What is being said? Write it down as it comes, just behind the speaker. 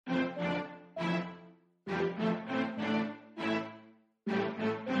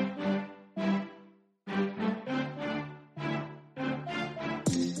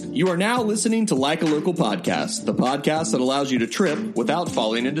You are now listening to Like a Local Podcast, the podcast that allows you to trip without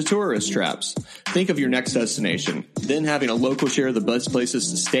falling into tourist traps. Think of your next destination, then having a local share the best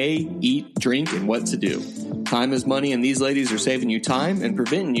places to stay, eat, drink, and what to do. Time is money, and these ladies are saving you time and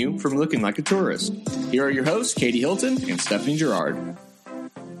preventing you from looking like a tourist. Here are your hosts, Katie Hilton and Stephanie Gerard.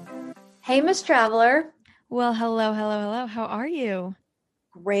 Hey, Miss Traveler. Well, hello. How are you?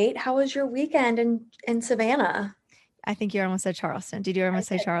 Great. How was your weekend in Savannah? I think you almost said Charleston. Did you almost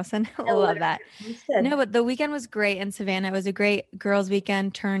say Charleston? I love that. No, but the weekend was great in Savannah. It was a great girls'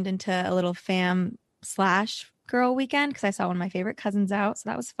 weekend turned into a little fam/girl weekend because I saw one of my favorite cousins out. So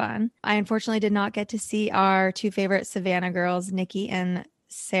that was fun. I unfortunately did not get to see our two favorite Savannah girls, Nikki and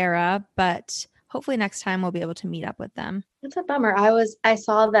Sarah, but hopefully next time we'll be able to meet up with them. That's a bummer. I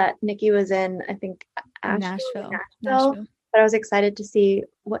saw that Nikki was in, I think, Nashville. But I was excited to see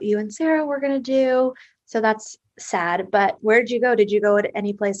what you and Sarah were going to do. So that's sad. But where did you go? Did you go to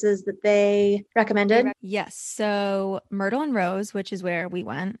any places that they recommended? Yes. So Myrtle and Rose, which is where we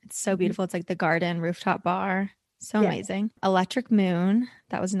went. It's so beautiful. It's like the garden rooftop bar. So amazing. Electric Moon.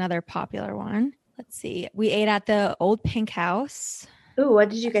 That was another popular one. Let's see. We ate at the Old Pink House. Ooh, what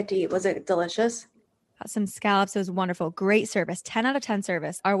did you get to eat? Was it delicious? Got some scallops. It was wonderful. Great service. 10 out of 10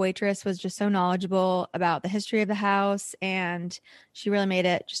 service. Our waitress was just so knowledgeable about the history of the house, and she really made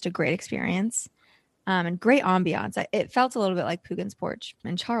it just a great experience. And great ambiance. It felt a little bit like Pugin's Porch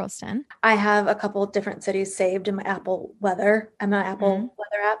in Charleston. I have a couple of different cities saved in my Apple Weather. I'm an Apple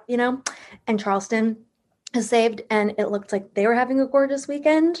Weather app, and Charleston is saved, and it looked like they were having a gorgeous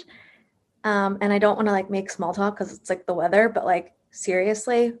weekend. And I don't want to make small talk because it's like the weather, but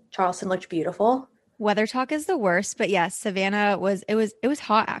seriously, Charleston looked beautiful. Weather talk is the worst, but yes, Savannah was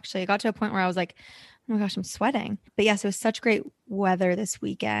hot actually. It got to a point where I was like, oh my gosh, I'm sweating. But yes, it was such great weather this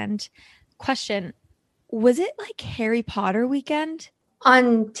weekend. Question, was it like Harry Potter weekend?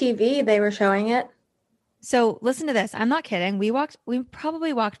 On TV, they were showing it. So listen to this. I'm not kidding. We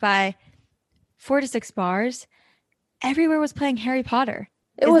probably walked by 4 to 6 bars. Everywhere was playing Harry Potter.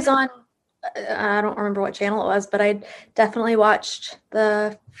 It was on, I don't remember what channel it was, but I definitely watched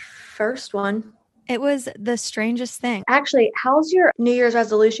the first one. It was the strangest thing. Actually, how's your New Year's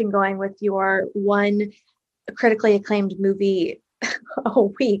resolution going with your one critically acclaimed movie a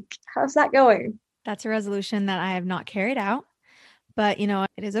week? How's that going? That's a resolution that I have not carried out. But, it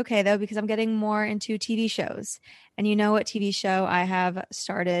is okay, though, because I'm getting more into TV shows. And you know what TV show I have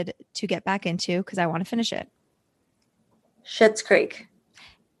started to get back into because I want to finish it? Schitt's Creek.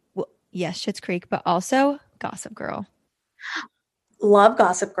 Well, yes, Schitt's Creek, but also Gossip Girl. Love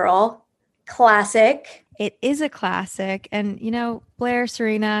Gossip Girl. Classic. It is a classic. And, Blair,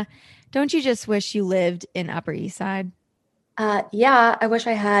 Serena, don't you just wish you lived in Upper East Side? Yeah, I wish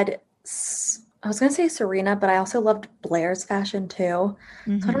I had. I was going to say Serena, but I also loved Blair's fashion too. So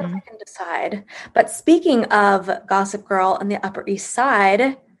I don't know if I can decide. But speaking of Gossip Girl on the Upper East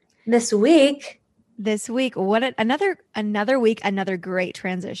Side, this week, what another week, another great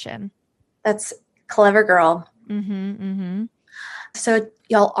transition. That's Clever Girl. Mm-hmm. So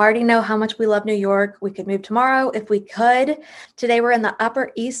y'all already know how much we love New York. We could move tomorrow if we could. Today we're in the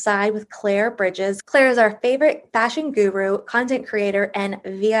Upper East Side with Claire Bridges. Claire is our favorite fashion guru, content creator, and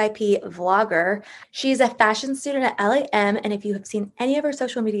VIP vlogger. She's a fashion student at LAM, and if you have seen any of her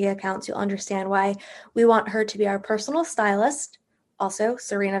social media accounts, you'll understand why we want her to be our personal stylist. Also,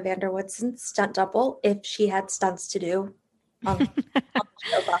 Serena Vanderwoodsen's stunt double if she had stunts to do. On the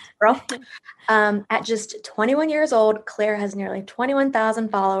show Gossip Girl. At just 21 years old, Claire has nearly 21,000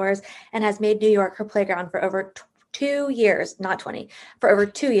 followers and has made New York her playground for over 2 years, not 20, for over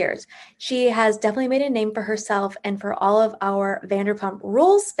 2 years. She has definitely made a name for herself, and for all of our Vanderpump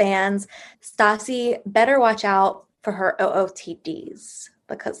Rules fans, Stassi better watch out for her OOTDs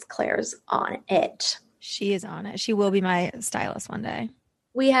because Claire's on it. She is on it. She will be my stylist one day.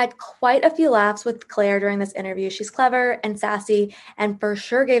 We had quite a few laughs with Claire during this interview. She's clever and sassy and for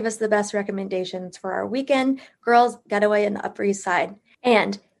sure gave us the best recommendations for our weekend girls getaway in the Upper East Side.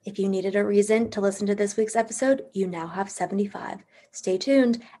 And if you needed a reason to listen to this week's episode, you now have 75. Stay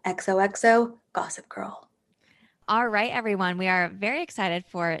tuned. XOXO Gossip Girl. All right, everyone. We are very excited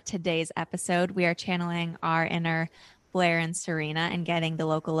for today's episode. We are channeling our inner Blair and Serena and getting the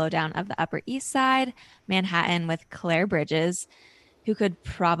local lowdown of the Upper East Side, Manhattan with Claire Bridges, who could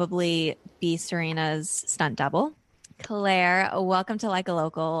probably be Serena's stunt double. Claire, welcome to Like a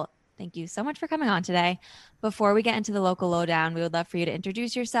Local. Thank you so much for coming on today. Before we get into the local lowdown, we would love for you to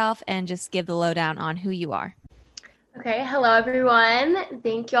introduce yourself and just give the lowdown on who you are. Okay, hello everyone.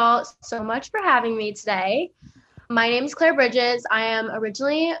 Thank y'all so much for having me today. My name is Claire Bridges. I am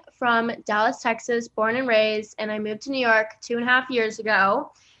originally from Dallas, Texas, born and raised, and I moved to New York 2.5 years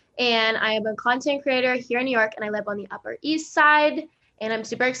ago. and I am a content creator here in New York, and I live on the Upper East Side. And I'm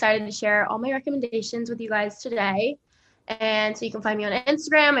super excited to share all my recommendations with you guys today. And so you can find me on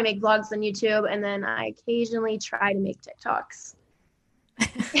Instagram. I make vlogs on YouTube, and then I occasionally try to make TikToks.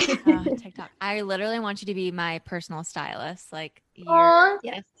 TikTok. I literally want you to be my personal stylist. Like,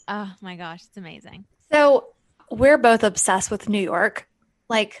 Yes. oh my gosh, it's amazing. So we're both obsessed with New York.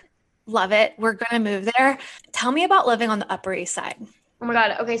 Like, love it. We're going to move there. Tell me about living on the Upper East Side. Oh my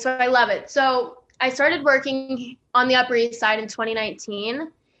God. Okay, so I love it. So I started working on the Upper East Side in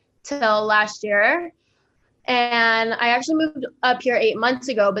 2019 till last year. And I actually moved up here 8 months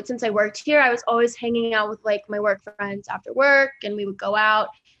ago. But since I worked here, I was always hanging out with like my work friends after work, and we would go out.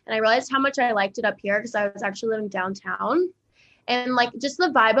 And I realized how much I liked it up here because I was actually living downtown. And like just the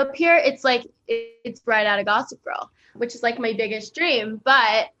vibe up here, it's like it's right out of Gossip Girl, which is like my biggest dream.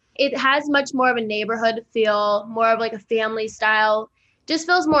 But it has much more of a neighborhood feel, more of like a family style, just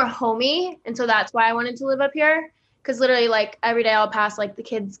feels more homey. And so that's why I wanted to live up here. Because literally like every day I'll pass like the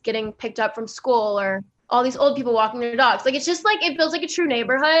kids getting picked up from school or all these old people walking their dogs. Like, it's just like, it feels like a true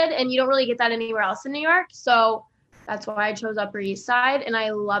neighborhood, and you don't really get that anywhere else in New York. So that's why I chose Upper East Side, and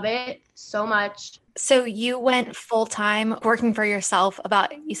I love it so much. So you went full-time working for yourself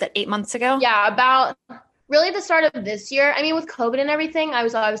about, you said 8 months ago? Yeah, about really the start of this year. I mean, with COVID and everything, I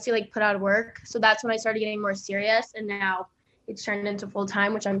was obviously like put out of work. So that's when I started getting more serious, and now it's turned into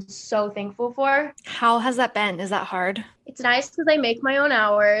full-time, which I'm so thankful for. How has that been? Is that hard? It's nice because I make my own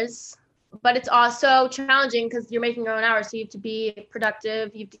hours. But it's also challenging because you're making your own hours. So you have to be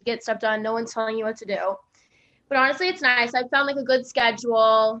productive. You have to get stuff done. No one's telling you what to do. But honestly, it's nice. I've found like a good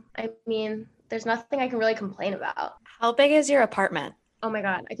schedule. I mean, there's nothing I can really complain about. How big is your apartment? Oh my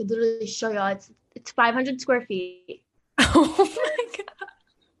God. I could literally show y'all. It's 500 square feet. Oh my God.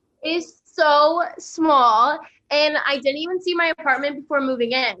 It's so small. And I didn't even see my apartment before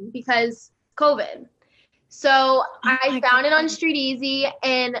moving in because COVID. So I found it on Street Easy,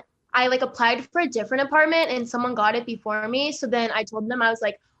 and I like applied for a different apartment and someone got it before me. So then I told them, I was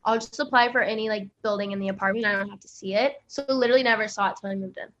like, I'll just apply for any like building in the apartment. I don't have to see it. So I literally never saw it till I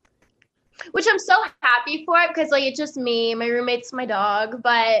moved in, which I'm so happy for it because like it's just me, my roommate's my dog,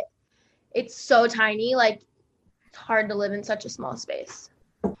 but it's so tiny. Like it's hard to live in such a small space.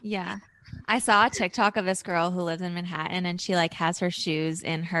 Yeah. I saw a TikTok of this girl who lives in Manhattan, and she like has her shoes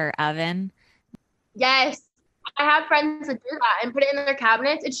in her oven. Yes. I have friends that do that and put it in their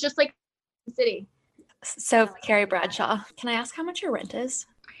cabinets. It's just like the city. So Carrie Bradshaw, can I ask how much your rent is?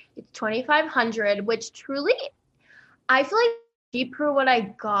 It's $2,500, which truly, I feel like cheap for what I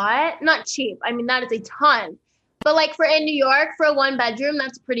got. Not cheap. I mean, that is a ton. But like for in New York, for a 1-bedroom,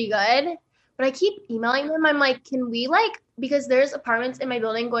 that's pretty good. But I keep emailing them. I'm like, can we like, because there's apartments in my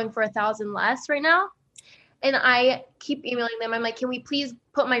building going for $1,000 less right now. And I keep emailing them. I'm like, can we please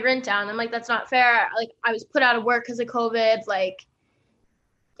put my rent down? I'm like, that's not fair. Like, I was put out of work because of COVID. Like,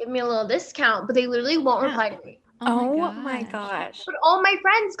 give me a little discount. But they literally won't reply to me. Oh my gosh. But all my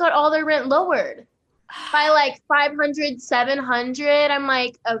friends got all their rent lowered by like 500, 700. I'm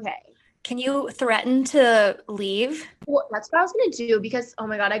like, okay. Can you threaten to leave? Well, that's what I was going to do because, oh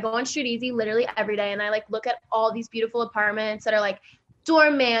my God, I go on Street Easy literally every day. And I like look at all these beautiful apartments that are like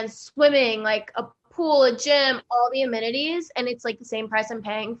doorman, swimming, like a pool, a gym, all the amenities, and it's like the same price I'm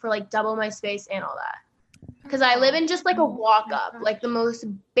paying for like double my space and all that. Because I live in just like a walk up, like the most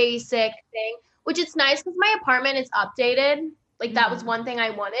basic thing, which it's nice because my apartment is updated. Like that was one thing I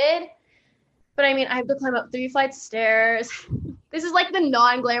wanted. But I mean, I have to climb up 3 flights of stairs. This is like the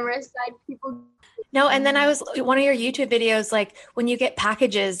non-glamorous side people. No, and then I was one of your YouTube videos, like when you get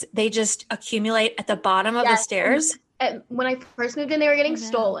packages, they just accumulate at the bottom of the stairs. And when I first moved in, they were getting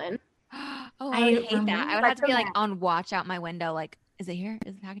stolen. Oh, I would hate that. I would have to be like on watch out my window. Like, is it here?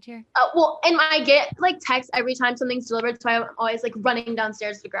 Is the package here? Well, and I get like texts every time something's delivered. So I'm always like running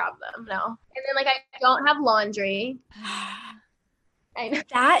downstairs to grab them. No. And then like I don't have laundry. I know.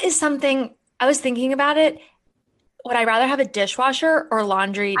 That is something I was thinking about it. Would I rather have a dishwasher or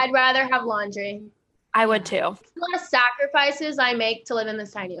laundry? I'd rather have laundry. I would too. A lot of sacrifices I make to live in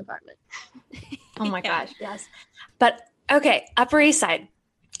this tiny apartment. Oh my gosh, yes. But okay, Upper East Side.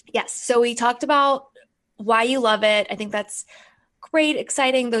 Yes. So we talked about why you love it. I think that's great,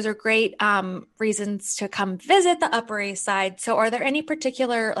 exciting. Those are great reasons to come visit the Upper East Side. So are there any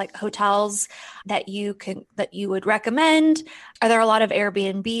particular like hotels that you would recommend? Are there a lot of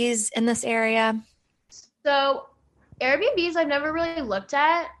Airbnbs in this area? So Airbnbs I've never really looked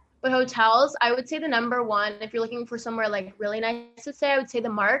at, but hotels, I would say the number one, if you're looking for somewhere like really nice to stay, I would say the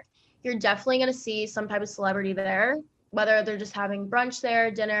Mark. You're definitely going to see some type of celebrity there. Whether they're just having brunch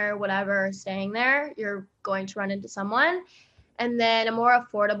there, dinner, whatever, staying there, you're going to run into someone. And then a more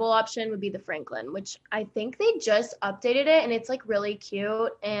affordable option would be the Franklin, which I think they just updated it and it's like really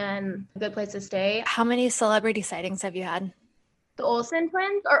cute and a good place to stay. How many celebrity sightings have you had? The Olsen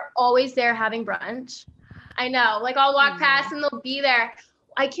twins are always there having brunch. I know, like I'll walk past and they'll be there.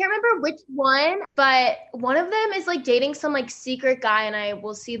 I can't remember which one, but one of them is like dating some like secret guy and I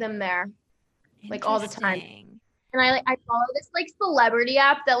will see them there like all the time. And I follow this like celebrity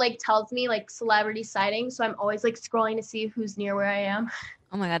app that like tells me like celebrity sightings. So I'm always like scrolling to see who's near where I am.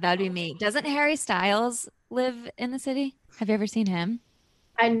 Oh my God, that would be me. Doesn't Harry Styles live in the city? Have you ever seen him?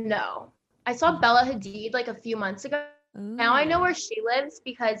 I know. I saw Bella Hadid like a few months ago. Ooh. Now I know where she lives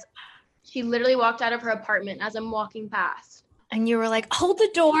because she literally walked out of her apartment as I'm walking past. And you were like, hold the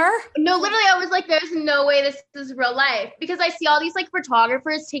door. No, literally, I was like, there's no way this is real life. Because I see all these like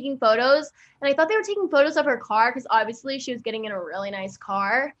photographers taking photos. And I thought they were taking photos of her car because obviously she was getting in a really nice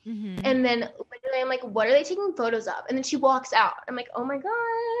car. Mm-hmm. And then literally I'm like, what are they taking photos of? And then she walks out. I'm like, oh my God.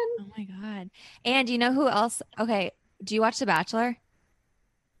 Oh my God. And you know who else? Okay. Do you watch The Bachelor?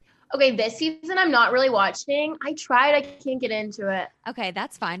 Okay, this season I'm not really watching. I tried. I can't get into it. Okay,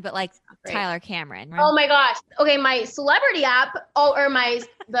 that's fine. But like Tyler Cameron. Right? Oh my gosh. Okay, my celebrity app or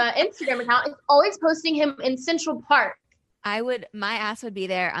the Instagram account is always posting him in Central Park. My ass would be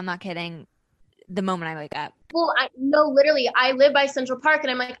there. I'm not kidding. The moment I wake up. Well, literally, I live by Central Park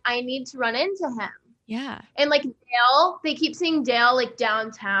and I'm like, I need to run into him. Yeah. And like Dale, they keep seeing Dale like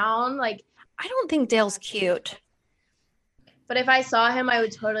downtown. Like, I don't think Dale's cute. But if I saw him, I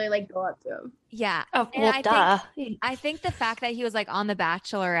would totally like go up to him. Yeah. Oh, well, duh. I think the fact that he was like on The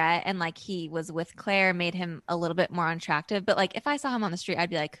Bachelorette and like he was with Claire made him a little bit more unattractive. But like if I saw him on the street, I'd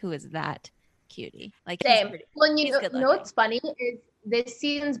be like, who is that cutie? Like, same. Well, you know what's funny is this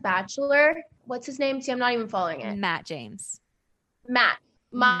season's Bachelor. What's his name? See, I'm not even following it. Matt James. Matt.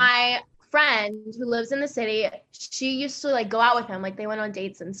 My friend who lives in the city, she used to like go out with him. Like they went on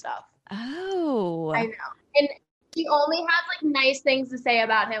dates and stuff. Oh. I know. And he only has like nice things to say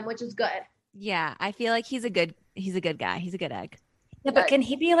about him, which is good. Yeah, I feel like he's a good guy. He's a good egg. Yeah, but can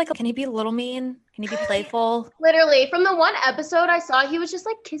he be a little mean? Can he be playful? Literally, from the one episode I saw, he was just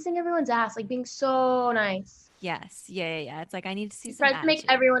like kissing everyone's ass, like being so nice. Yes. Yeah. It's like I need to see he some tries to make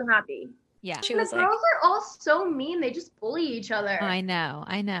everyone happy. Yeah. She the was girls are all so mean. They just bully each other. Oh, I know.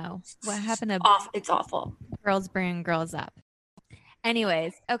 What happened to It's awful. Girls bringing girls up.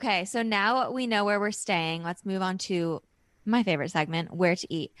 Anyways, okay, so now we know where we're staying. Let's move on to my favorite segment, where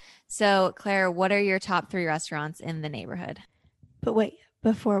to eat. So, Claire, what are your top 3 restaurants in the neighborhood? But wait,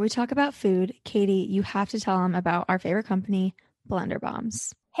 before we talk about food, Katie, you have to tell them about our favorite company, Blender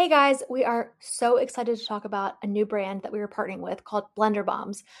Bombs. Hey guys, we are so excited to talk about a new brand that we were partnering with called Blender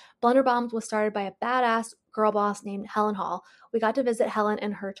Bombs. Blender Bombs was started by a badass girl boss named Helen Hall. We got to visit Helen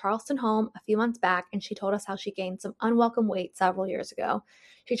in her Charleston home a few months back, and she told us how she gained some unwelcome weight several years ago.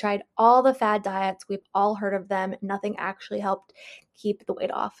 She tried all the fad diets. We've all heard of them. Nothing actually helped keep the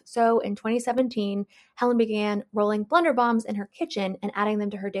weight off. So in 2017, Helen began rolling Blender Bombs in her kitchen and adding them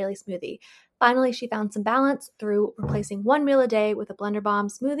to her daily smoothie. Finally, she found some balance through replacing one meal a day with a Blender Bomb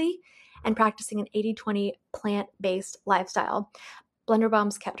smoothie and practicing an 80-20 plant-based lifestyle. Blender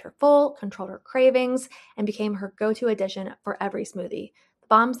Bombs kept her full, controlled her cravings, and became her go-to addition for every smoothie. The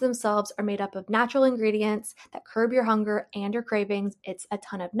bombs themselves are made up of natural ingredients that curb your hunger and your cravings. It's a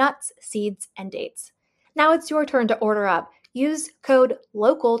ton of nuts, seeds, and dates. Now it's your turn to order up. Use code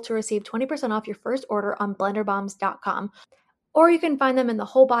LOCAL to receive 20% off your first order on blenderbombs.com. Or you can find them in the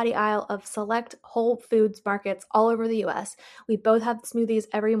whole body aisle of select Whole Foods markets all over the US. We both have smoothies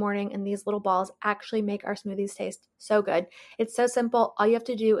every morning, and these little balls actually make our smoothies taste so good. It's so simple. All you have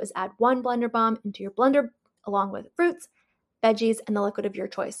to do is add one Blender Bomb into your blender along with fruits, veggies, and the liquid of your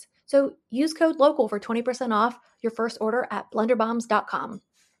choice. So use code LOCAL for 20% off your first order at blenderbombs.com.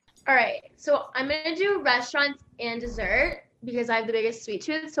 All right, so I'm going to do restaurants and dessert because I have the biggest sweet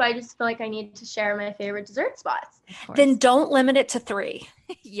tooth, so I just feel like I need to share my favorite dessert spots. Then don't limit it to 3.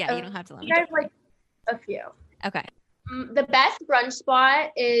 Yeah, you don't have to limit it. I have like a few. Okay. The best brunch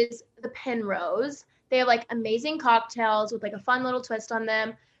spot is the Penrose. They have like amazing cocktails with like a fun little twist on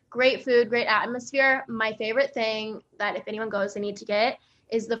them. Great food, great atmosphere. My favorite thing that if anyone goes, they need to get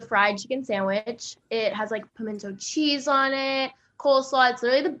is the fried chicken sandwich. It has like pimento cheese on it, coleslaw. It's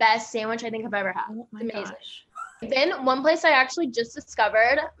literally the best sandwich I think I've ever had. Oh my amazing. Gosh. Then one place I actually just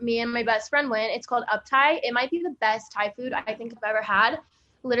discovered, me and my best friend went, it's called Up Thai. It might be the best Thai food I think I've ever had.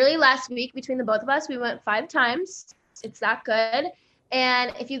 Literally last week, between the both of us, we went 5 times. It's that good.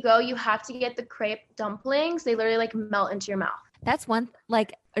 And if you go, you have to get the crepe dumplings. They literally like melt into your mouth. That's one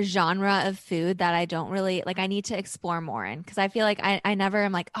like a genre of food that I don't really like. I need to explore more in because I feel like I never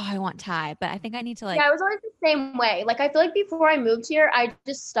am like, oh, I want Thai, but I think I need to like. Yeah, I was always the same way. Like I feel like before I moved here, I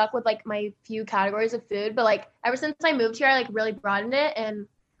just stuck with like my few categories of food. But like ever since I moved here, I like really broadened it, and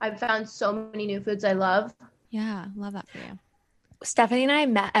I've found so many new foods I love. Yeah, love that for you. Stephanie and I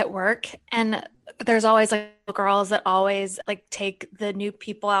met at work, and there's always like girls that always like take the new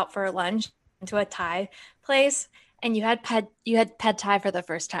people out for lunch into a Thai place, and you had pad Thai for the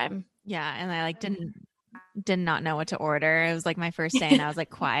first time. Yeah, and I like did not know what to order. It was like my first day, and I was like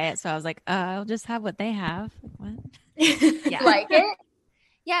quiet, so I was like, I'll just have what they have. Like, what? Yeah. Like it?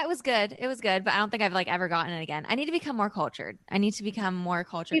 Yeah, it was good. It was good, but I don't think I've like ever gotten it again. I need to become more cultured. I need to become more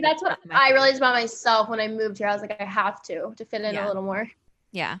cultured. See, that's what I realized about myself when I moved here. I was like, I have to fit in a little more.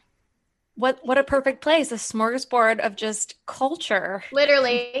 Yeah. What a perfect place, a smorgasbord of just culture.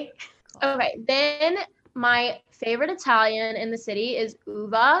 Literally. Okay, then my favorite Italian in the city is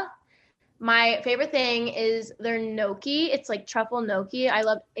Uva. My favorite thing is their gnocchi. It's like truffle gnocchi. I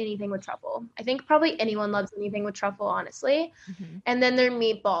love anything with truffle. I think probably anyone loves anything with truffle, honestly. Mm-hmm. And then their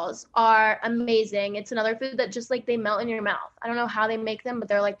meatballs are amazing. It's another food that just like they melt in your mouth. I don't know how they make them, but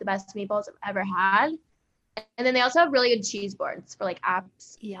they're like the best meatballs I've ever had. And then they also have really good cheese boards for like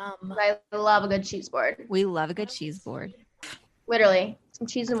apps. Yum. I love a good cheese board. We love a good cheese board. Literally. Some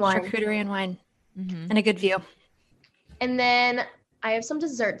cheese and wine. Charcuterie and wine. Mm-hmm. And a good view. And then I have some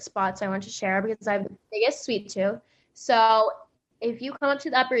dessert spots I want to share because I have the biggest sweet tooth. So if you come up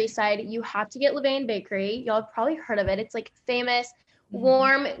to the Upper East Side, you have to get Levain Bakery. Y'all have probably heard of it. It's like famous,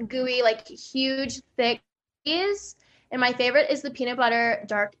 warm, gooey, like huge, thick cookies. And my favorite is the peanut butter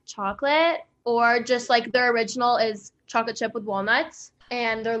dark chocolate, or just like their original is chocolate chip with walnuts.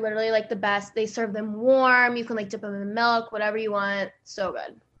 And they're literally like the best. They serve them warm. You can like dip them in milk, whatever you want. So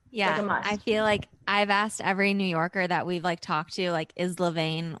good. Yeah, like I feel like I've asked every New Yorker that we've like talked to, like, is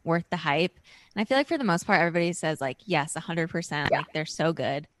Levain worth the hype? And I feel like for the most part, everybody says like, yes, 100%. Yeah. Like they're so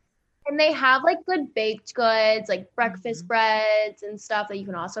good. And they have like good baked goods, like breakfast breads and stuff that you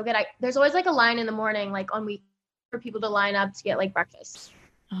can also get. There's always like a line in the morning, like on week for people to line up to get like breakfast.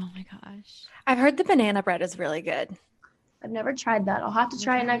 Oh my gosh. I've heard the banana bread is really good. I've never tried that. I'll have to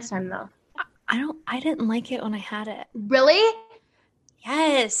try it next time though. I didn't like it when I had it. Really?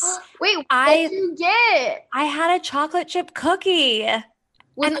 Yes. Wait, what did you get? I had a chocolate chip cookie.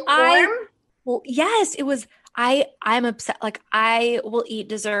 Was it warm? Well, yes, it was. I'm upset. Like I will eat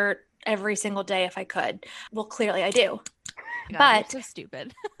dessert every single day if I could. Well, clearly I do. God, but you're so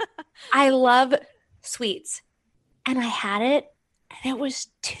stupid. I love sweets. And I had it and it was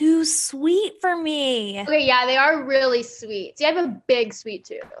too sweet for me. Okay, yeah, they are really sweet. See, I have a big sweet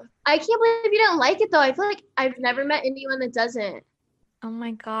tooth. I can't believe you didn't like it though. I feel like I've never met anyone that doesn't. Oh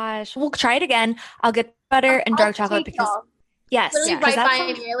my gosh. We'll try it again. I'll get butter and dark chocolate because yes. Literally right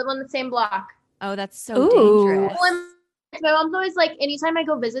by me. I live on the same block. Oh, that's so dangerous. Well, my mom's always like, anytime I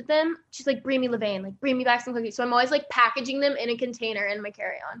go visit them, she's like, bring me Levain, like bring me back some cookies. So I'm always like packaging them in a container in my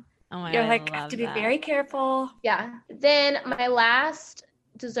carry-on. Oh my You're God, like, have to be very careful. Yeah. Then my last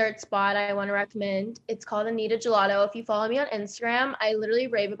dessert spot I want to recommend, it's called Anita Gelato. If you follow me on Instagram, I literally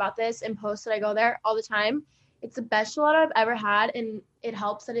rave about this and post that I go there all the time. It's the best gelato I've ever had, and it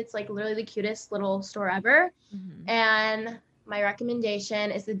helps that it's like literally the cutest little store ever. Mm-hmm. And my recommendation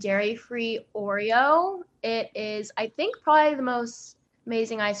is the dairy-free Oreo. It is, I think, probably the most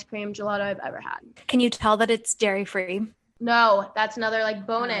amazing ice cream gelato I've ever had. Can you tell that it's dairy-free? No, that's another like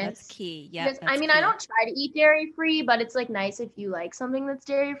bonus. Oh, that's key. Yeah. I mean, key. I don't try to eat dairy-free, but it's like nice if you like something that's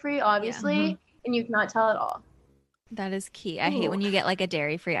dairy-free, obviously, and you cannot tell at all. That is key. I hate when you get like a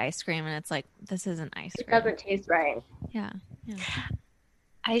dairy-free ice cream and it's like, this isn't ice cream. It doesn't taste right. Yeah.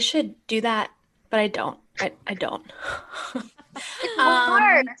 I should do that, but I don't. I don't. It's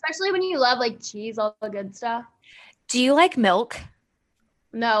hard, especially when you love like cheese, all the good stuff. Do you like milk?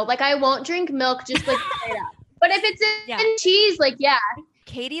 No, like I won't drink milk just like straight up. But if it's in cheese, like yeah.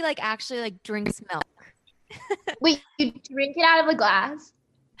 Katie like actually like drinks milk. Wait, you drink it out of a glass?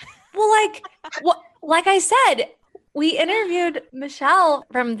 Well, like I said, we interviewed Michelle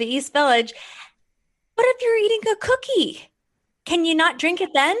from the East Village. What if you're eating a cookie? Can you not drink it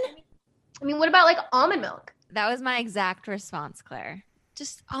then? I mean, what about like almond milk? That was my exact response, Claire.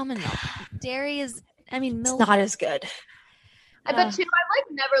 Just almond milk. Dairy is, milk. It's not as good. I bet too, I've like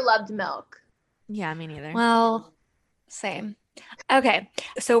never loved milk. Yeah, me neither. Well, same. Okay,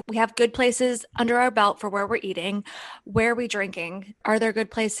 so we have good places under our belt for where we're eating. Where are we drinking? Are there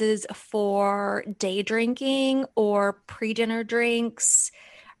good places for day drinking or pre-dinner drinks?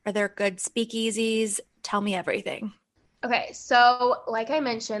 Are there good speakeasies? Tell me everything. Okay, so like I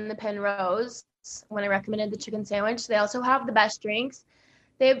mentioned, the Penrose when I recommended the chicken sandwich. They also have the best drinks.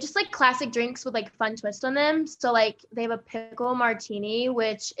 They have just like classic drinks with like fun twist on them. So like they have a pickle martini,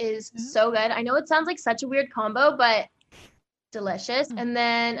 which is so good. I know it sounds like such a weird combo, but delicious. And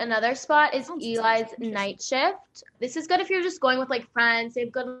then another spot is Eli's Night Shift. This is good if you're just going with like friends. They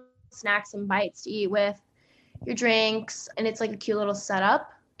have good snacks and bites to eat with your drinks, and it's like a cute little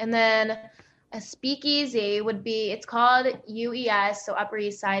setup. And then a speakeasy would be, it's called UES, so Upper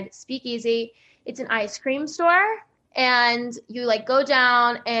East Side Speakeasy. It's an ice cream store, and you like go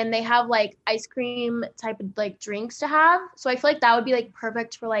down and they have like ice cream type of like drinks to have. So I feel like that would be like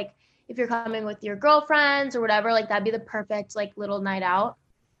perfect for like if you're coming with your girlfriends or whatever, like that'd be the perfect like little night out.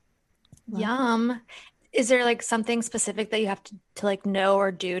 Yum. Is there like something specific that you have to like know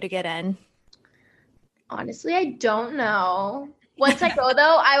or do to get in? Honestly, I don't know. Once I go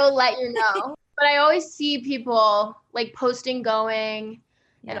though, I will let you know. But I always see people like posting going,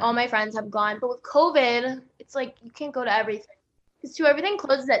 and all my friends have gone. But with COVID, it's like you can't go to everything because everything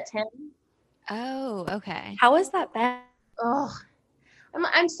closes at 10. Oh, okay. How is that bad? Oh,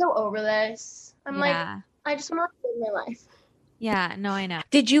 I'm so over this. I'm like, I just want to live my life. Yeah, no, I know.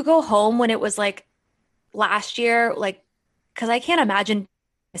 Did you go home when it was like last year? Like, because I can't imagine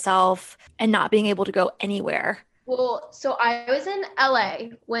myself and not being able to go anywhere. Well, so I was in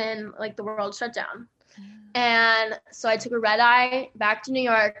LA when like the world shut down. And so I took a red eye back to New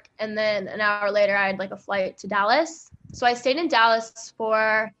York, and then an hour later I had like a flight to Dallas. So I stayed in Dallas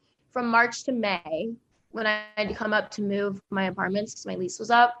from March to May when I had to come up to move my apartments because my lease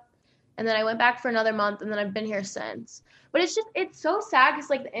was up. And then I went back for another month, and then I've been here since. But it's so sad because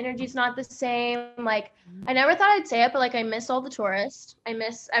like the energy's not the same. Like I never thought I'd say it, but like I miss all the tourists. I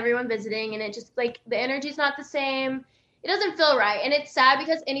miss everyone visiting, and it just like the energy's not the same. It doesn't feel right. And it's sad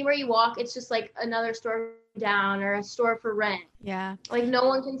because anywhere you walk, it's just like another store down or a store for rent. Yeah. Like no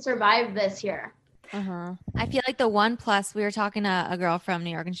one can survive this here. I feel like the one plus, we were talking to a girl from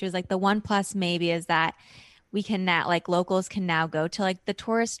New York, and she was like, the one plus maybe is that we can now, like locals can now go to like the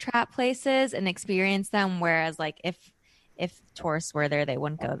tourist trap places and experience them. Whereas like if tourists were there, they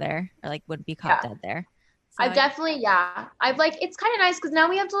wouldn't go there or like wouldn't be caught dead there. So I've like, it's kind of nice because now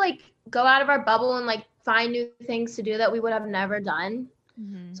we have to like go out of our bubble and like find new things to do that we would have never done.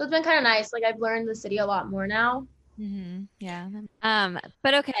 So it's been kind of nice. Like I've learned the city a lot more now. Yeah.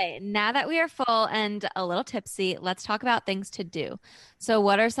 But okay, now that we are full and a little tipsy, let's talk about things to do. So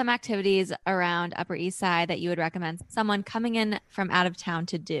what are some activities around Upper East Side that you would recommend someone coming in from out of town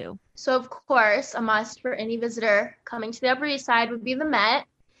to do? So of course, a must for any visitor coming to the Upper East Side would be the Met.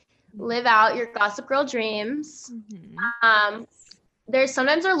 Live out your Gossip Girl dreams. There's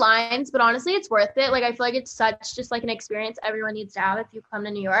sometimes there are lines, but honestly, it's worth it. Like I feel like it's such just like an experience everyone needs to have if you come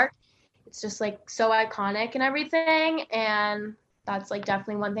to New York. It's just like so iconic and everything. And that's like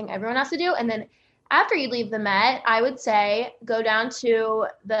definitely one thing everyone has to do. And then after you leave the Met, I would say go down to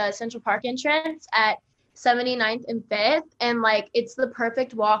the Central Park entrance at 79th and 5th. And like, it's the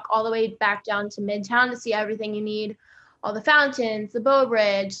perfect walk all the way back down to Midtown to see everything you need. All the fountains, the Bow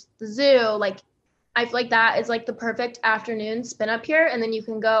Bridge, the zoo. Like, I feel like that is like the perfect afternoon spin up here. And then you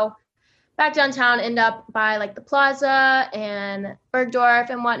can go back downtown, end up by like the Plaza and Bergdorf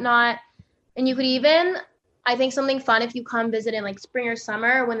and whatnot. And you could even, I think something fun if you come visit in like spring or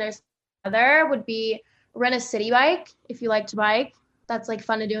summer when there's weather would be rent a city bike if you like to bike. That's like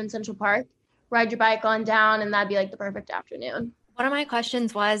fun to do in Central Park. Ride your bike on down, and that'd be like the perfect afternoon. One of my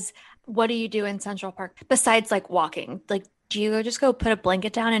questions was, what do you do in Central Park besides like walking? Like, do you just go put a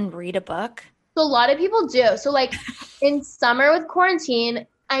blanket down and read a book? So a lot of people do. So like in summer with quarantine,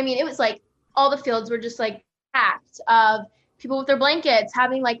 I mean, it was like all the fields were just like packed of people with their blankets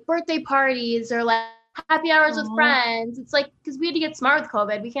having like birthday parties or like happy hours with friends. It's like, because we had to get smart with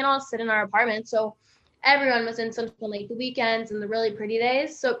COVID. We can't all sit in our apartments. So everyone was in something like the weekends and the really pretty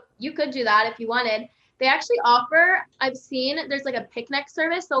days. So you could do that if you wanted. They actually offer, I've seen there's like a picnic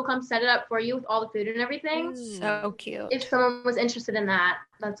service. They'll come set it up for you with all the food and everything. So cute. If someone was interested in that,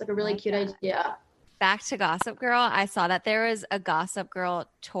 that's like a really cute idea. Back to Gossip Girl, I saw that there was a Gossip Girl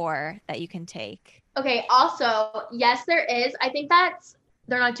tour that you can take. Okay, also, yes, there is. I think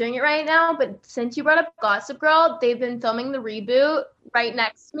they're not doing it right now, but since you brought up Gossip Girl, they've been filming the reboot right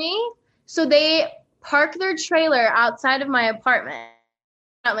next to me. So they park their trailer outside of my apartment.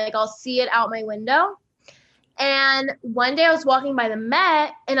 Like I'll see it out my window. And one day I was walking by the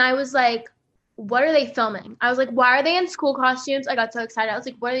Met and I was like, what are they filming? I was like, why are they in school costumes? I got so excited. I was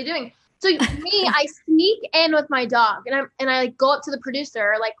like, what are they doing? So I sneak in with my dog and I like go up to the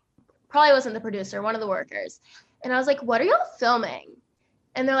producer, like probably wasn't the producer, one of the workers. And I was like, what are y'all filming?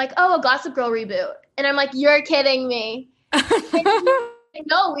 And they're like, oh, a Gossip Girl reboot. And I'm like, you're kidding me.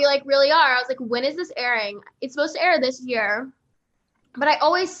 No, we like really are. I was like, when is this airing? It's supposed to air this year. But I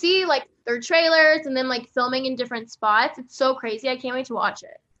always see like their trailers and then like filming in different spots. It's so crazy. I can't wait to watch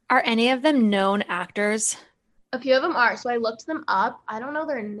it. Are any of them known actors? A few of them are. So I looked them up. I don't know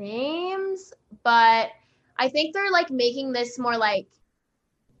their names, but I think they're like making this more like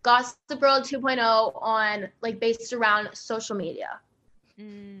Gossip Girl 2.0 on like based around social media.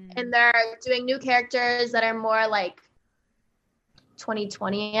 And they're doing new characters that are more like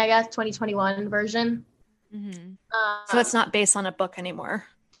 2020, I guess, 2021 version. So it's not based on a book anymore.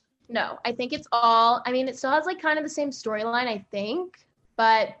 No, I think it's all, I mean, it still has like kind of the same storyline, I think,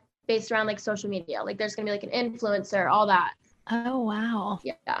 but based around like social media. Like there's going to be like an influencer, all that. Oh, wow.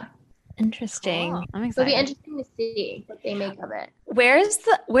 Yeah. Interesting. Cool. I'm It'll excited. be interesting to see what they make of it. Where's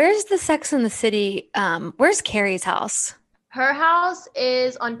the Sex in the City? Where's Carrie's house? Her house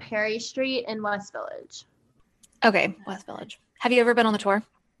is on Perry Street in West Village. Okay, West Village. Have you ever been on the tour?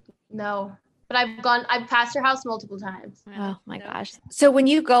 No, but I've passed her house multiple times. Oh my gosh. So when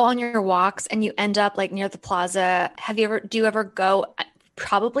you go on your walks and you end up like near the plaza, do you ever go,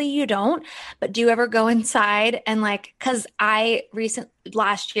 probably you don't, but do you ever go inside and like, cause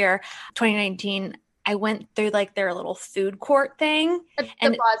last year, 2019, I went through like their little food court thing.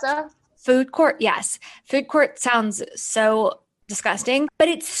 The plaza? Food court, yes. Food court sounds so disgusting, but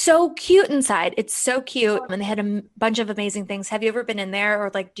it's so cute inside. It's so cute. And they had a bunch of amazing things. Have you ever been in there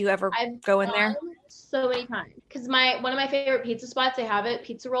or like, do you ever go in there? So many times. Because one of my favorite pizza spots, they have it,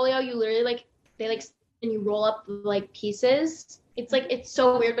 Pizza Rolio. You literally like, and you roll up like pieces. It's like, it's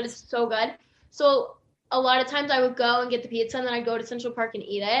so weird, but it's so good. So a lot of times I would go and get the pizza and then I'd go to Central Park and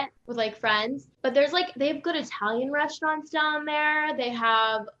eat it with like friends. But there's like, they have good Italian restaurants down there. They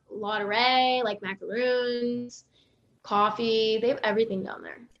have Lotteray, like macaroons, coffee. They have everything down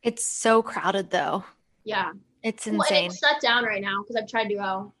there. It's so crowded though. Yeah. It's Well, insane. and it's shut down right now because I've tried to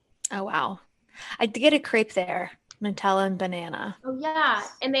go. Oh, wow. I did get a crepe there, Nutella and banana. Oh, yeah.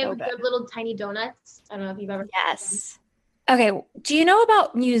 And they So have good. good little tiny donuts. I don't know if you've ever. Yes. Okay. Do you know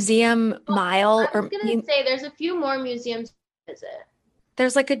about Museum Mile? I was going to say there's a few more museums to visit.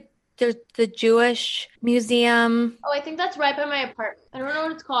 There's the Jewish Museum. Oh, I think that's right by my apartment. I don't know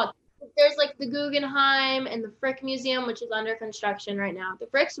what it's called. There's like the Guggenheim and the Frick Museum, which is under construction right now. The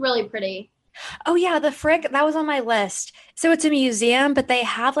Frick's really pretty. Oh yeah, the Frick, that was on my list. So it's a museum, but they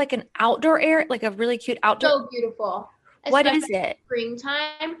have like an outdoor area, like a really cute outdoor. So beautiful. What is Especially it?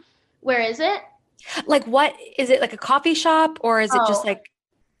 Springtime. Where is it? Like what is it, like a coffee shop or is it just like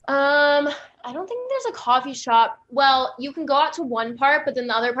I don't think there's a coffee shop. Well, you can go out to one part, but then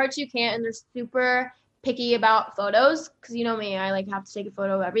the other parts you can't, and they're super picky about photos because you know me, I like have to take a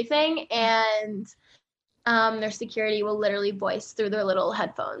photo of everything, and their security will literally voice through their little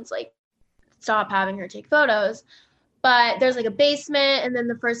headphones like stop having her take photos. But there's like a basement, and then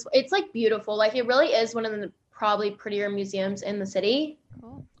it's like beautiful. Like it really is one of the probably prettier museums in the city.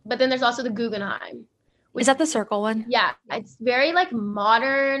 Cool. But then there's also the Guggenheim. is that the circle one? Yeah, it's very like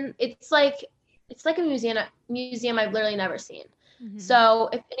modern. It's like a museum I've literally never seen. Mm-hmm. So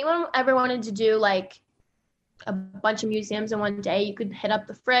if anyone ever wanted to do like a bunch of museums in one day, you could hit up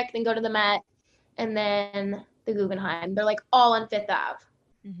the Frick, then go to the Met, and then the Guggenheim. They're like all on Fifth Ave.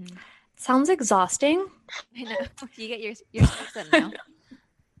 Mm-hmm. Sounds exhausting. I know. You get your steps in now.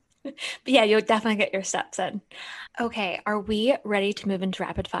 But yeah, you'll definitely get your steps in. Okay, are we ready to move into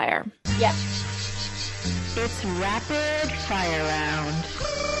rapid fire? Yeah. It's rapid fire round.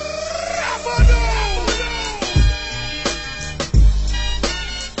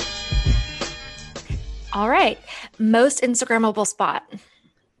 All right. Most Instagrammable spot.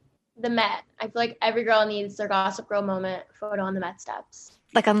 The Met. I feel like every girl needs their Gossip Girl moment photo on the Met steps.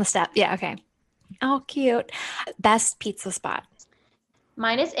 Like on the step. Yeah, okay. Oh, cute. Best pizza spot.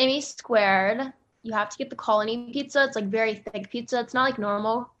 Mine is Amy Squared. You have to get the Colony pizza. It's like very thick pizza. It's not like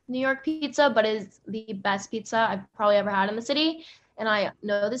normal New York pizza, but it is the best pizza I've probably ever had in the city. And I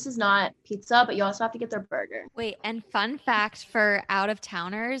know this is not pizza, but you also have to get their burger. Wait, and fun fact for out of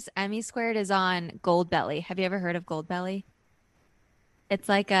towners, Emmy Squared is on Goldbelly. Have you ever heard of Goldbelly? It's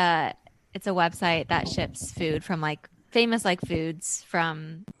like it's a website that ships food from like famous like foods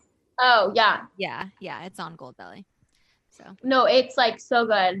from. Oh, yeah. Yeah, it's on Goldbelly. So No, it's like so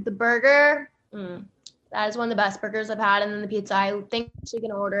good. The burger, that is one of the best burgers I've had. And then the pizza, I think I'm actually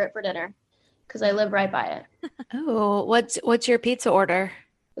going to order it for dinner because I live right by it. Oh, what's your pizza order?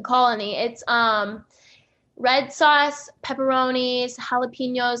 The Colony. It's red sauce, pepperonis,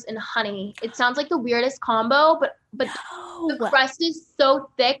 jalapenos, and honey. It sounds like the weirdest combo, but the crust is so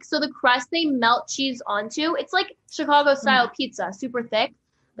thick. So the crust they melt cheese onto. It's like Chicago style pizza, super thick,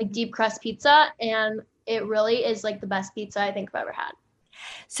 like deep crust pizza. And it really is like the best pizza I think I've ever had.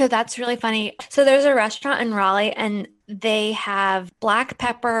 So that's really funny. So there's a restaurant in Raleigh and they have black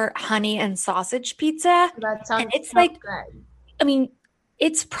pepper, honey, and sausage pizza. That sounds And it's so like, good. I mean,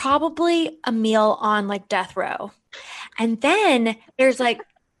 it's probably a meal on like death row. And then there's like,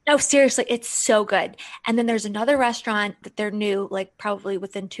 no, seriously, it's so good. And then there's another restaurant that they're new, like probably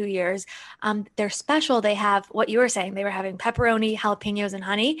within 2 years. They're special. They have what you were saying. They were having pepperoni, jalapenos, and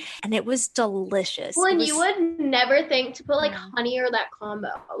honey, and it was delicious. Well, It and was, you would never think to put like Yeah. honey or that combo.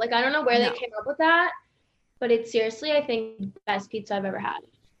 Like, I don't know where No. they came up with that, but it's seriously, I think, the best pizza I've ever had.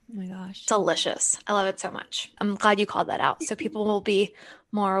 Oh my gosh. delicious. I love it so much. I'm glad you called that out. So people will be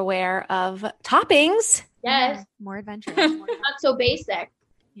more aware of toppings. Yes, Yeah, more adventurous. not so basic.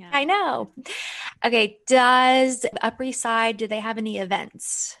 Yeah. I know. Okay. Does the Upper East Side, do they have any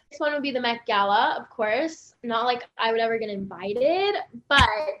events? This one would be the Met Gala, of course. Not like I would ever get invited, but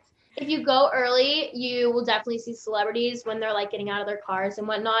if you go early, you will definitely see celebrities when they're like getting out of their cars and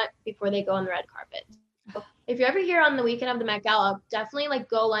whatnot before they go on the red carpet. So if you're ever here on the weekend of the Met Gala, definitely like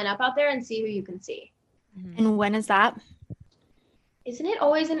go line up out there and see who you can see. Mhm. And when is that? Isn't it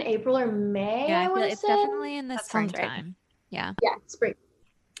always in April or May? Yeah, I I feel want to it's say. definitely in the That sounds right. springtime. Yeah. Yeah, spring.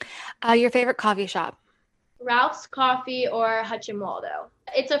 Your favorite coffee shop? Ralph's Coffee or Hutch and Waldo.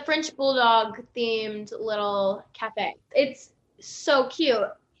 It's a French Bulldog themed little cafe. It's so cute.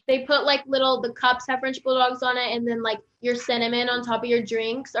 They put like the cups have French Bulldogs on it, and then like your cinnamon on top of your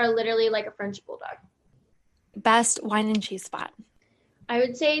drinks are literally like a French Bulldog. Best wine and cheese spot? I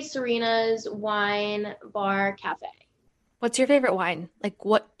would say Serena's Wine Bar Cafe. What's your favorite wine? Like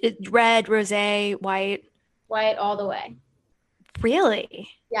what? Red, rosé, white? White all the way. Really?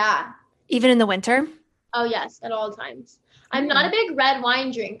 Yeah. Even in the winter? Oh, yes, at all times. I'm not a big red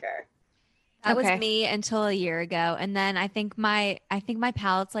wine drinker. That Okay. was me until a year ago. And then I think my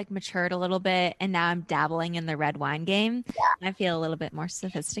palate's like matured a little bit and now I'm dabbling in the red wine game. Yeah. I feel a little bit more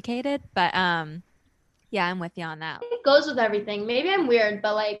sophisticated. But yeah, I'm with you on that. It goes with everything. Maybe I'm weird,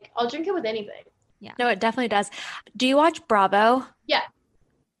 but like I'll drink it with anything. Yeah. No, it definitely does. Do you watch Bravo? Yeah.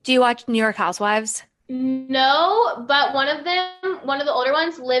 Do you watch New York Housewives? No, but one of the older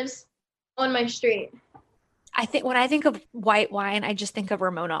ones lives on my street. I think when I think of white wine, I just think of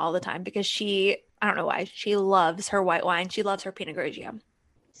Ramona all the time because I don't know why, she loves her white wine. She loves her Pinot Grigio.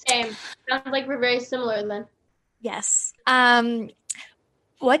 Same. Sounds like we're very similar then. Yes.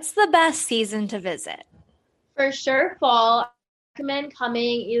 What's the best season to visit? For sure, fall. I recommend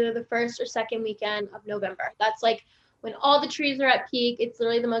coming either the first or second weekend of November. That's like when all the trees are at peak. It's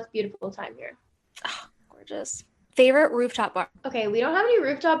literally the most beautiful time here. Oh, gorgeous. Favorite rooftop bar? Okay, we don't have any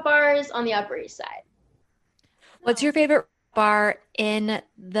rooftop bars on the Upper East Side. What's your favorite bar in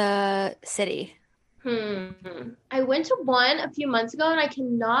the city? I went to one a few months ago and I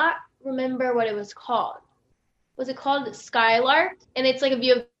cannot remember what it was called. Was it called Skylark? And it's like a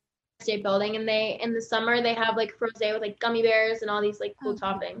view of the state building, and in the summer they have like rosé with like gummy bears and all these like cool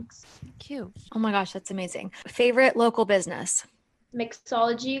toppings. Cute. Oh my gosh, that's amazing. Favorite local business?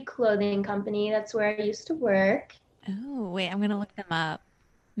 Mixology Clothing Company. That's where I used to work. Oh, wait, I'm going to look them up.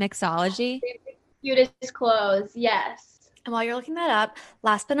 Mixology? Cutest clothes, yes. And while you're looking that up,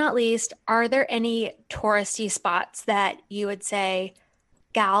 last but not least, are there any touristy spots that you would say,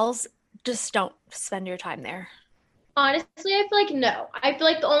 gals, just don't spend your time there? Honestly, I feel like no. I feel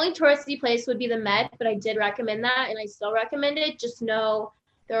like the only touristy place would be the Met, but I did recommend that and I still recommend it. Just know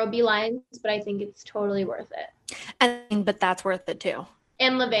there will be lines, but I think it's totally worth it. But that's worth it too.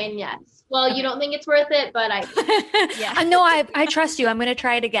 And Levain, yes. Well, you don't think it's worth it, but I Yeah. No, I trust you. I'm going to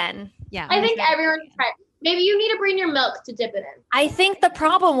try it again. Yeah. I think everyone should try it. Maybe you need to bring your milk to dip it in. I think the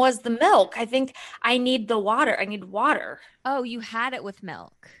problem was the milk. I think I need the water. I need water. Oh, you had it with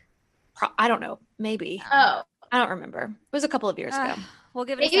milk. I don't know. Maybe. Oh. I don't remember. It was a couple of years ago. We'll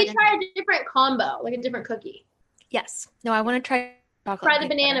give it a Maybe second. try a different combo, like a different cookie. Yes. No, I want to try chocolate. Try the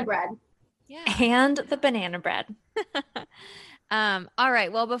peanut banana butter. bread. Yeah. And the banana bread. All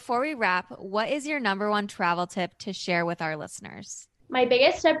right. Well, before we wrap, what is your number one travel tip to share with our listeners? My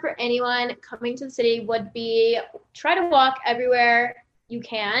biggest tip for anyone coming to the city would be try to walk everywhere you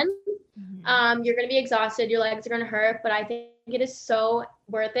can. You're going to be exhausted. Your legs are going to hurt, but I think it is so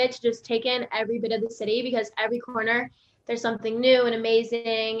worth it to just take in every bit of the city because every corner there's something new and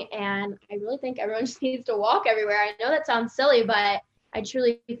amazing. And I really think everyone just needs to walk everywhere. I know that sounds silly, but I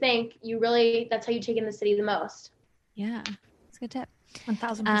truly think that's how you take in the city the most. Yeah, that's a good tip.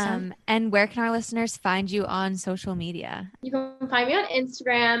 1,000%. And where can our listeners find you on social media? You can find me on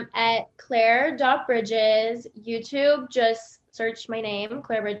Instagram at claire.bridges. YouTube, just search my name,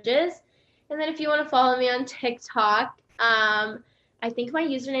 Claire Bridges. And then if you want to follow me on TikTok, I think my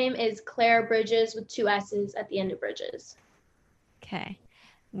username is Claire Bridges with 2 S's at the end of Bridges. Okay.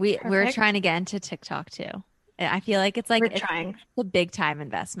 We're trying to get into TikTok too. I feel like it's like We're trying. a big time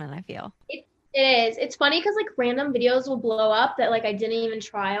investment, I feel. It is. It's funny because like random videos will blow up that like I didn't even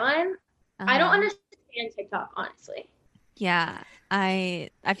try on. I don't understand TikTok, honestly. Yeah. I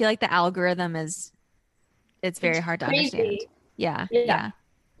feel like the algorithm it's very hard to understand. Yeah.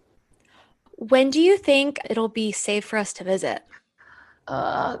 When do you think it'll be safe for us to visit?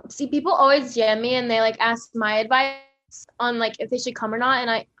 See, people always DM me and they like ask my advice on like if they should come or not,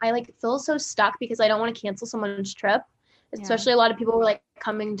 and I like feel so stuck because I don't want to cancel someone's trip, especially a lot of people were like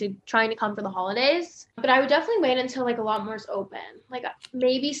trying to come for the holidays. But I would definitely wait until like a lot more is open, like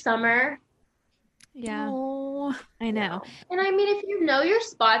maybe summer. Yeah. Oh, I know. And I mean, if you know your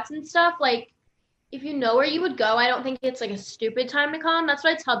spots and stuff, like if you know where you would go, I don't think it's like a stupid time to come. That's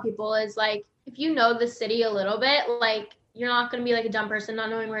what I tell people is like, if you know the city a little bit, like you're not going to be like a dumb person not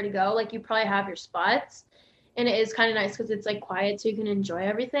knowing where to go. Like you probably have your spots, and it is kind of nice because it's like quiet so you can enjoy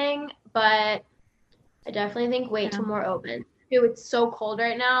everything. But I definitely think wait till more open. Ew, it's so cold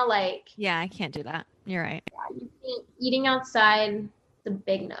right now. Like, yeah, I can't do that. You're right. Yeah, eating outside is a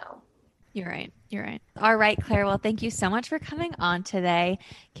big no. You're right. All right, Claire. Well, thank you so much for coming on today.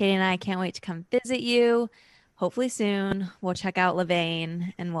 Katie and I can't wait to come visit you. Hopefully soon. We'll check out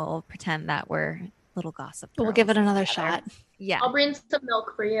Levain and we'll pretend that we're little gossip girls. We'll give it another shot. Yeah. I'll bring some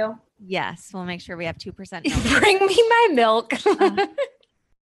milk for you. Yes. We'll make sure we have 2% milk. Bring me my milk.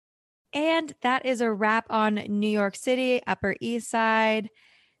 And that is a wrap on New York City, Upper East Side.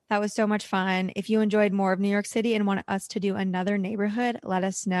 That was so much fun. If you enjoyed more of New York City and want us to do another neighborhood, let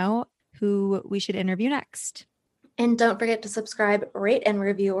us know who we should interview next. And don't forget to subscribe, rate, and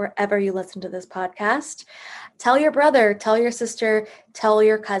review wherever you listen to this podcast. Tell your brother, tell your sister, tell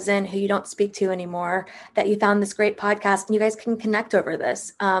your cousin who you don't speak to anymore that you found this great podcast and you guys can connect over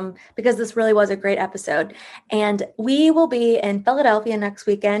this because this really was a great episode. And we will be in Philadelphia next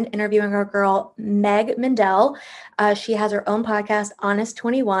weekend interviewing our girl, Meg Mindell. She has her own podcast, Honest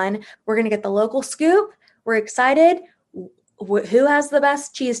 21. We're going to get the local scoop. We're excited. Who has the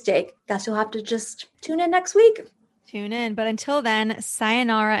best cheesesteak? Guess you'll have to just tune in next week. Tune in. But until then,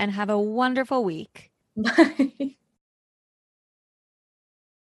 sayonara and have a wonderful week. Bye.